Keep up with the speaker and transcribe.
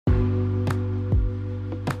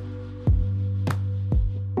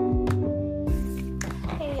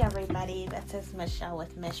This is Michelle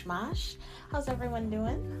with Mishmash. How's everyone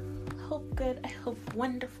doing? Hope good. I hope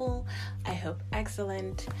wonderful. I hope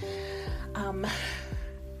excellent. I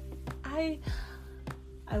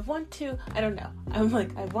want to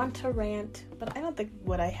rant, but I don't think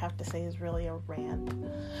what I have to say is really a rant.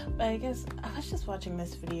 But I guess I was just watching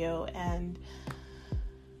this video and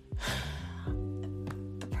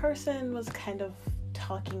the person was kind of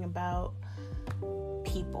talking about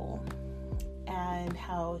people and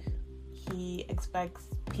how he expects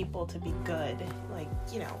people to be good. Like,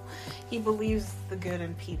 he believes the good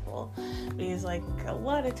in people. But he's like, a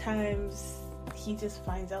lot of times he just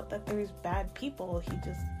finds out that there's bad people. He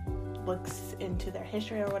just looks into their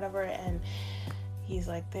history or whatever, and he's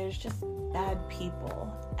like, there's just bad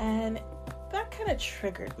people. And that kind of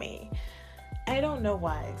triggered me. I don't know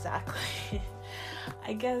why exactly.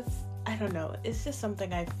 I guess, I don't know. It's just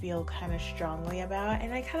something I feel kind of strongly about,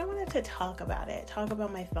 and I kind of wanted to talk about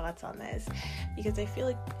my thoughts on this, because I feel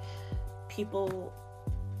like people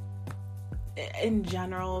in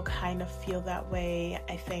general kind of feel that way.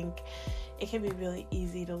 I think it can be really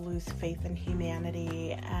easy to lose faith in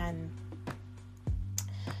humanity and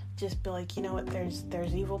just be like, you know what,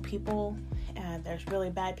 there's evil people and there's really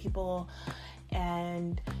bad people,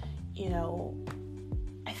 and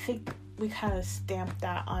I think we kind of stamp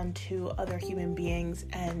that onto other human beings,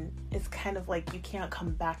 and it's kind of like you can't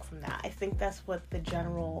come back from that. I think that's what the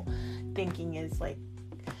general thinking is, like,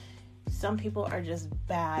 some people are just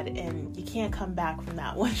bad and you can't come back from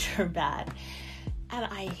that once you're bad. And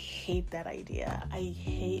I hate that idea. I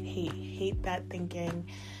hate that thinking.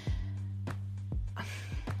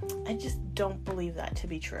 I just don't believe that to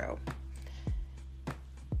be true.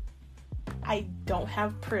 I don't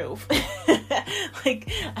have proof.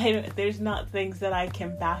 There's not things that I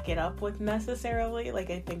can back it up with necessarily. Like,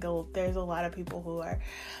 I think there's a lot of people who are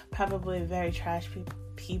probably very trash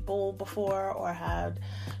people before, or had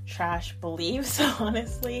trash beliefs,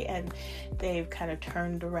 honestly, and they've kind of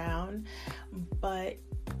turned around. But,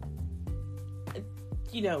 I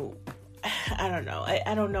don't know.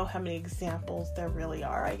 I don't know how many examples there really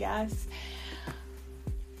are, I guess.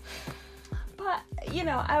 But,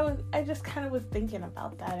 I just kind of was thinking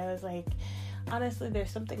about that. I was like, honestly, there's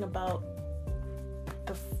something about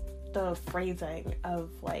the phrasing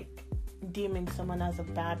of, like, deeming someone as a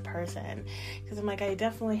bad person. Because I'm like, I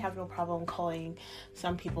definitely have no problem calling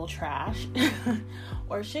some people trash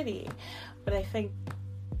or shitty. But I think,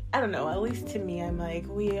 I don't know, at least to me, I'm like,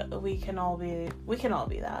 we can all be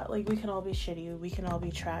that. Like, we can all be shitty. We can all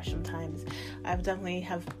be trash sometimes. I've definitely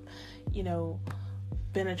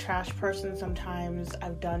been a trash person sometimes.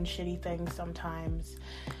 I've done shitty things sometimes.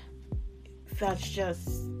 That's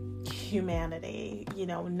just humanity.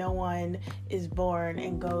 No one is born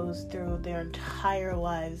and goes through their entire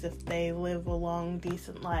lives, if they live a long,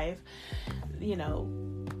 decent life,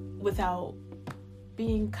 without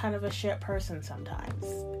being kind of a shit person sometimes.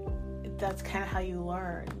 That's kind of how you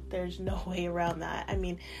learn. There's no way around that. I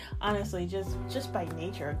mean, honestly, just by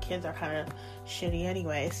nature, kids are kind of shitty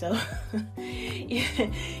anyway, so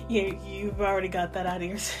you've already got that out of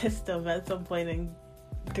your system at some point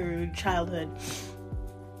through childhood.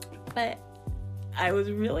 But I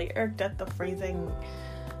was really irked at the phrasing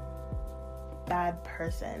bad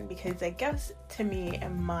person, because I guess to me,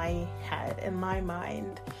 in my head, in my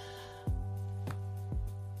mind,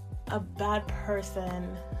 a bad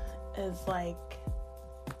person is like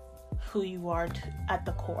who you are at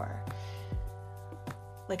the core.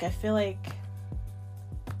 Like, I feel like,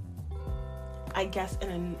 I guess,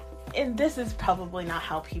 and this is probably not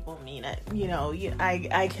how people mean it,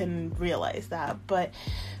 I can realize that, but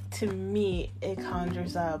to me, it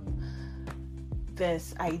conjures up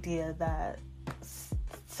this idea that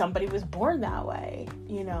somebody was born that way,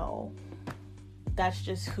 that's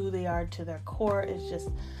just who they are to their core. Is just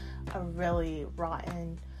a really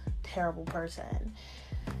rotten, terrible person.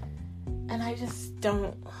 And I just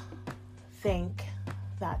don't think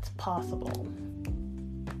that's possible.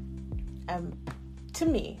 To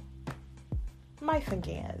me, my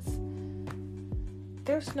thinking is,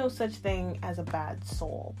 there's no such thing as a bad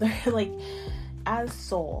soul. Like, as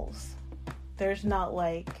souls, there's not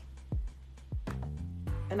like,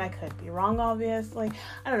 and I could be wrong, obviously.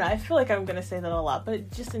 I don't know. I feel like I'm going to say that a lot, but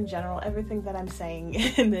just in general, everything that I'm saying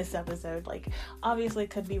in this episode, like, obviously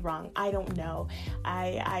could be wrong. I don't know.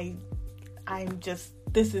 I'm just,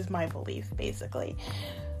 this is my belief, basically.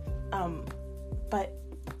 But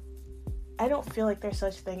I don't feel like there's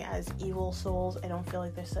such thing as evil souls. I don't feel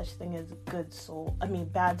like there's such thing as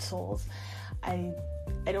bad souls. I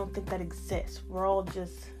don't think that exists. We're all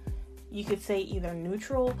just you could say either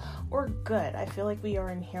neutral or good. I feel like we are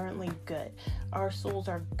inherently good. Our souls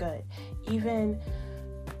are good. Even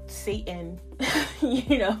Satan,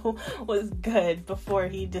 was good before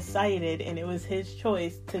he decided, and it was his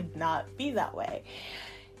choice to not be that way.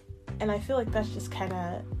 And I feel like that's just kind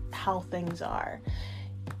of how things are.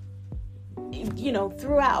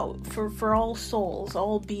 Throughout, for all souls,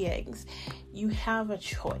 all beings, you have a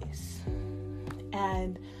choice.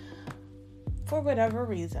 And for whatever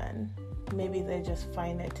reason, maybe they just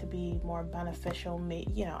find it to be more beneficial.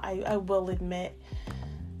 I will admit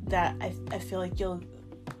that I feel like you'll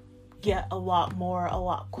get a lot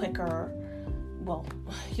quicker. Well,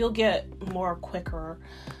 you'll get more quicker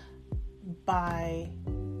by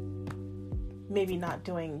maybe not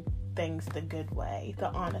doing things the good way, the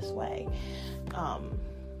honest way.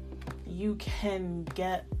 You can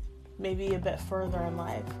get maybe a bit further in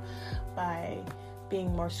life by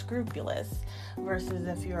being more scrupulous, versus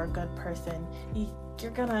if you're a good person,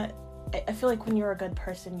 I feel like when you're a good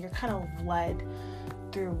person, you're kind of led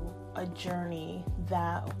through a journey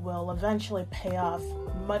that will eventually pay off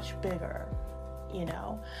much bigger,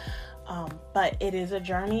 but it is a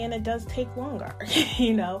journey, and it does take longer.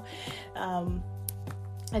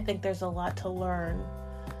 I think there's a lot to learn,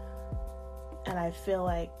 and I feel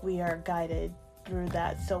like we are guided through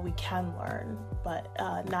that so we can learn, but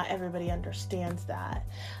not everybody understands that.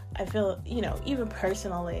 I feel, even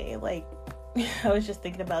personally, like, I was just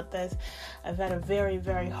thinking about this. I've had a very,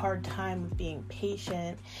 very hard time with being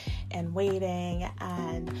patient and waiting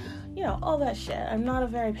and, all that shit. I'm not a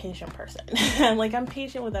very patient person. Like, I'm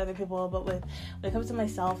patient with other people, but when it comes to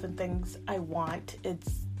myself and things I want,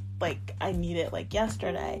 it's like I need it like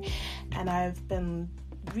yesterday. And I've been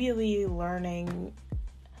really learning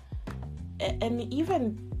and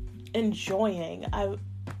even enjoying. I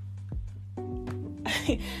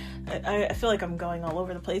feel like I'm going all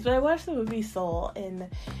over the place, but I watched the movie Soul, and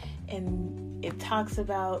it talks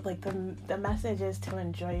about, like, the message is to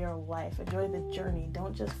enjoy your life, enjoy the journey.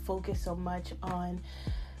 Don't just focus so much on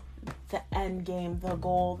the end game, the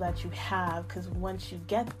goal that you have, because once you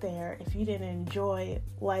get there, if you didn't enjoy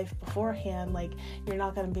life beforehand, like, you're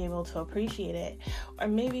not going to be able to appreciate it. Or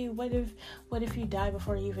maybe what if you die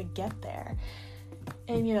before you even get there?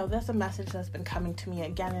 And that's a message that's been coming to me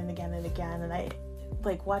again and again and again, and I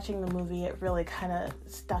like watching the movie. It really kind of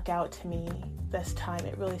stuck out to me this time.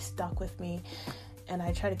 It really stuck with me, and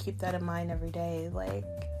I try to keep that in mind every day. Like,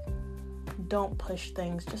 don't push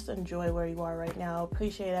things, just enjoy where you are right now.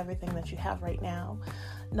 Appreciate everything that you have right now.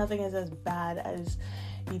 Nothing is as bad as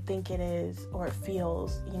you think it is or it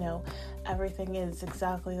feels. Everything is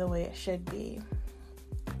exactly the way it should be.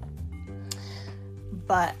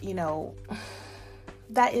 But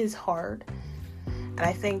that is hard, and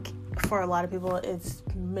I think for a lot of people it's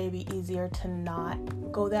maybe easier to not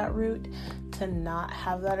go that route, to not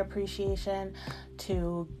have that appreciation,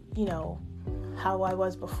 to how I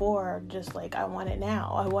was before, just like, I want it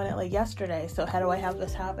now, I want it like yesterday, so how do I have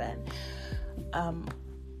this happen?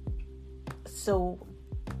 So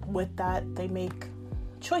with that, they make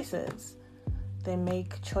choices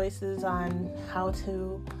on how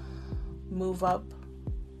to move up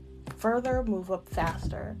further, move up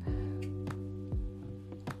faster.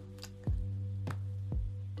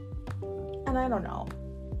 And I don't know.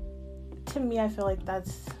 To me, I feel like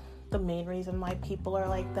that's the main reason why people are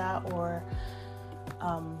like that, or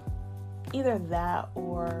either that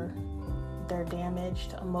or they're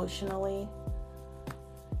damaged emotionally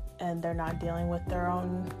and they're not dealing with their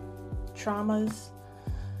own traumas,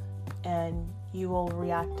 and you will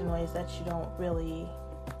react in ways that you don't really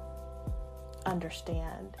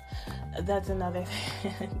understand. That's another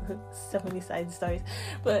thing. So many side stories,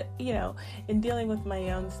 but in dealing with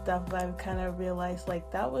my own stuff, I've kind of realized,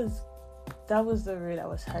 like, that was the route I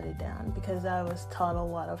was headed down, because I was taught a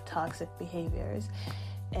lot of toxic behaviors,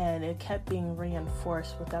 and it kept being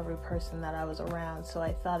reinforced with every person that I was around. So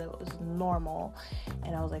I thought it was normal,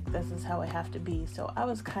 and I was like, this is how I have to be. So I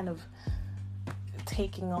was kind of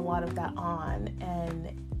taking a lot of that on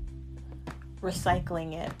and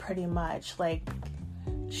recycling it, pretty much. Like,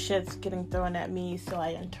 shit's getting thrown at me, so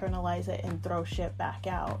I internalize it and throw shit back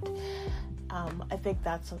out. I think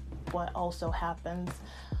that's what also happens.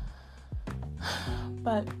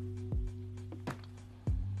 But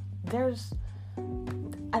there's,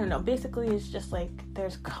 I don't know, basically it's just like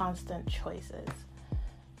there's constant choices.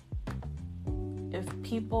 If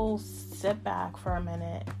people sit back for a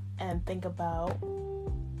minute and think about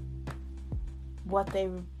what they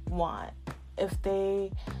want, if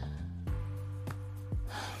they,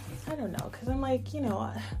 I don't know, because I'm like,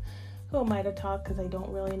 who am I to talk, because I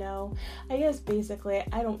don't really know. I guess basically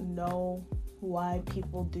I don't know why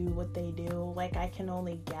people do what they do. Like, I can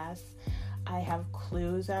only guess. I have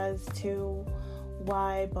clues as to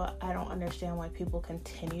why, but I don't understand why people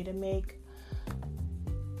continue to make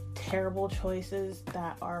terrible choices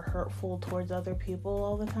that are hurtful towards other people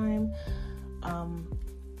all the time.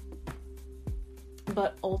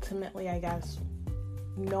 But ultimately, I guess,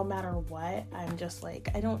 no matter what, I'm just like,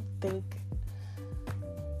 I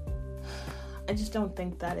just don't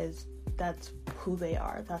think that's who they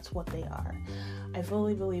are. That's what they are. I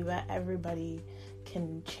fully believe that everybody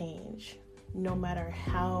can change, no matter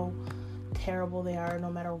how terrible they are, no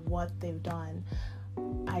matter what they've done.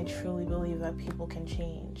 I truly believe that people can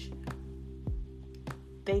change.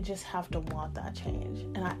 They just have to want that change.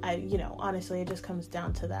 And I honestly, it just comes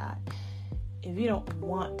down to that. If you don't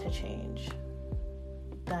want to change,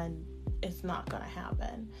 then it's not gonna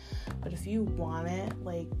happen. But if you want it,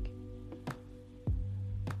 like,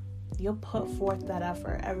 you'll put forth that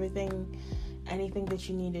effort, anything that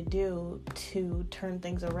you need to do to turn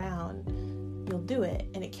things around, you'll do it,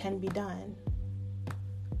 and it can be done.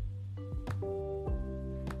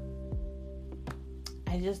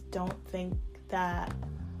 I just don't think that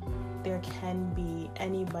there can be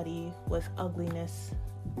anybody with ugliness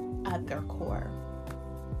at their core.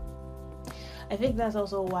 I think that's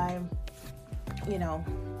also why,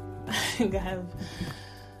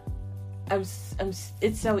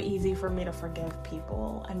 it's so easy for me to forgive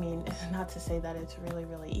people. I mean, not to say that it's really,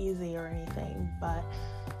 really easy or anything, but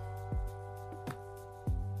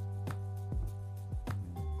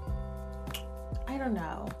I don't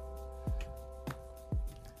know.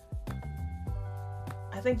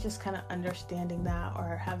 I think just kind of understanding that,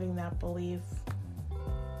 or having that belief,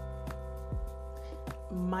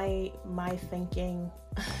 my thinking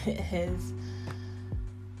is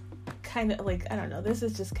kind of like, I don't know, this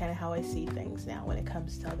is just kind of how I see things now when it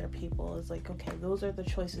comes to other people. It's like, okay, those are the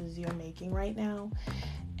choices you're making right now,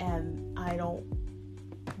 and I don't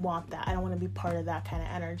want that. I don't want to be part of that kind of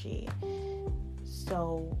energy.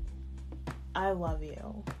 So I love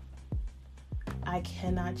you. I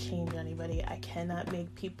cannot change anybody. I can't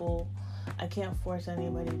force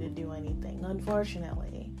anybody to do anything,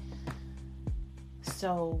 unfortunately.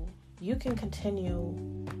 So you can continue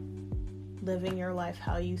living your life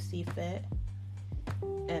how you see fit,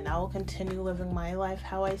 and I will continue living my life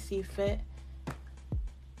how I see fit.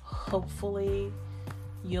 Hopefully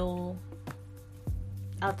you'll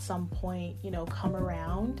at some point, come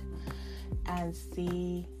around and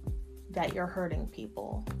see that you're hurting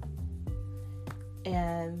people,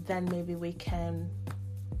 and then maybe we can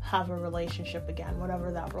have a relationship again,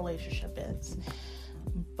 whatever that relationship is.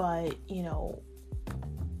 But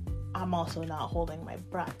I'm also not holding my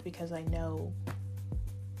breath, because I know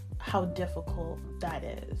how difficult that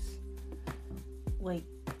is. Like,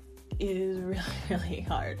 it is really, really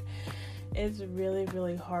hard. It's really,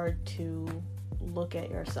 really hard to look at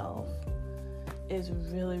yourself. It's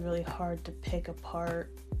really, really hard to pick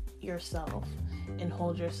apart yourself and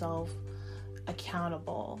hold yourself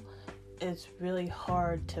accountable. It's really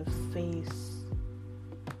hard to face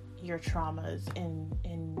your traumas and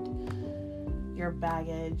your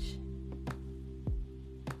baggage.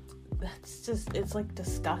 It's like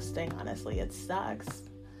disgusting, honestly. It sucks,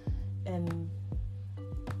 and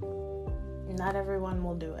not everyone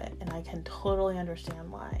will do it, and I can totally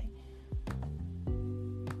understand why.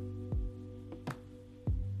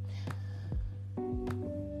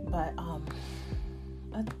 But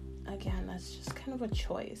again, that's just kind of a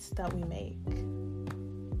choice that we make.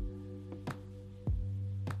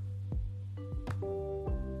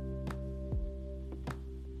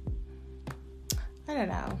 I don't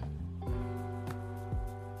know.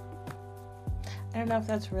 I don't know if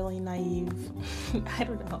that's really naive. I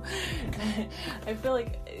don't know. I feel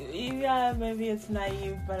like, yeah, maybe it's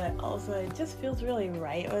naive, but it just feels really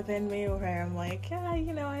right within me, where I'm like, yeah,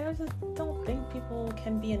 I just don't think people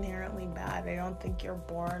can be inherently bad. I don't think you're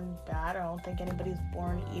born bad. I don't think anybody's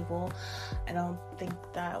born evil. I don't think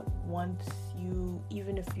that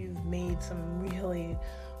even if you've made some really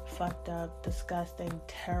fucked up, disgusting,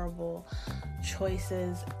 terrible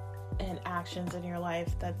choices and actions in your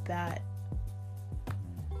life, that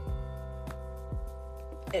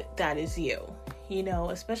is you,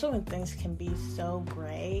 especially when things can be so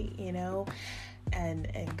gray, and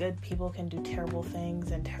good people can do terrible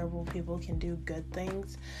things, and terrible people can do good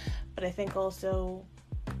things. But I think also,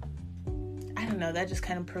 I don't know, that just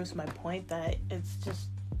kind of proves my point that it's just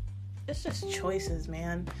choices,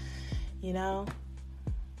 man,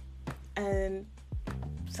 and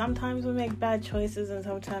sometimes we make bad choices, and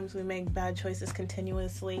sometimes we make bad choices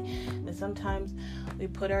continuously, and sometimes we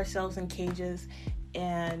put ourselves in cages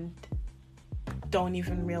and don't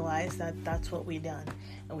even realize that that's what we've done,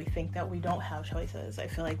 and we think that we don't have choices. I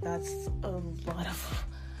feel like that's a lot of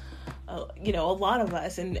a lot of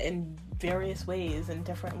us in various ways, in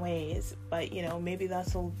different ways, but maybe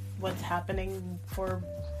that's what's happening for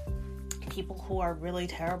people who are really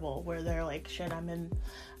terrible, where they're like, shit, I'm in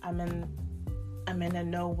a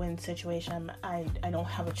no-win situation. I don't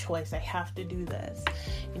have a choice. I have to do this.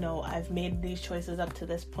 I've made these choices up to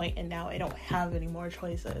this point, and now I don't have any more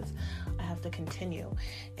choices. I have to continue.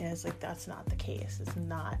 And it's like, that's not the case. It's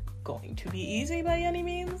not going to be easy by any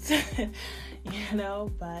means,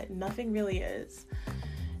 but nothing really is.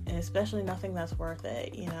 And especially nothing that's worth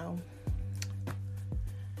it,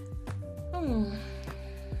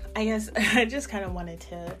 I guess I just kind of wanted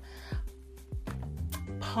to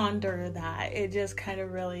ponder that. It just kind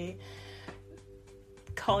of really,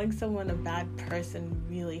 calling someone a bad person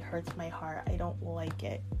really hurts my heart. I don't like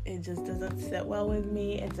it. It just doesn't sit well with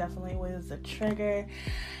me. It definitely was a trigger,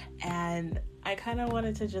 and I kind of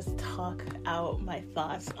wanted to just talk out my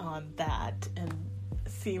thoughts on that and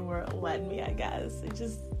see where it led me, I guess.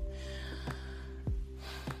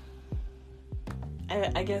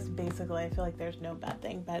 I guess basically I feel like there's no bad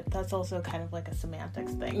thing, but that's also kind of like a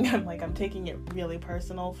semantics thing. I'm taking it really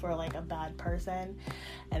personal for like a bad person,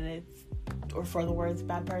 or for the words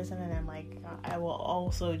bad person, and I'm like, I will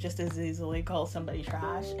also just as easily call somebody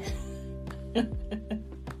trash. And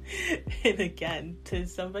again, to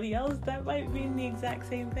somebody else that might mean the exact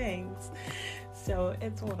same things. So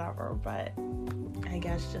it's whatever, but I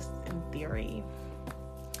guess just in theory.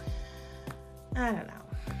 I don't know.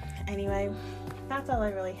 Anyway, that's all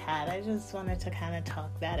I really had. I just wanted to kind of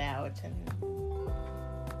talk that out and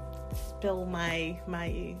spill my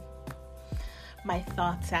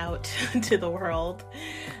thoughts out to the world.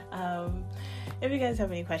 If you guys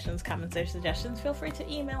have any questions, comments, or suggestions, feel free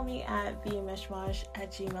to email me at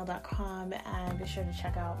themishmash@gmail.com, and be sure to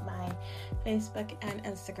check out my Facebook and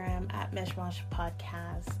Instagram at Mishmash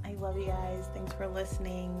Podcast. I love you guys. Thanks for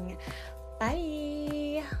listening.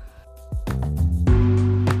 Bye.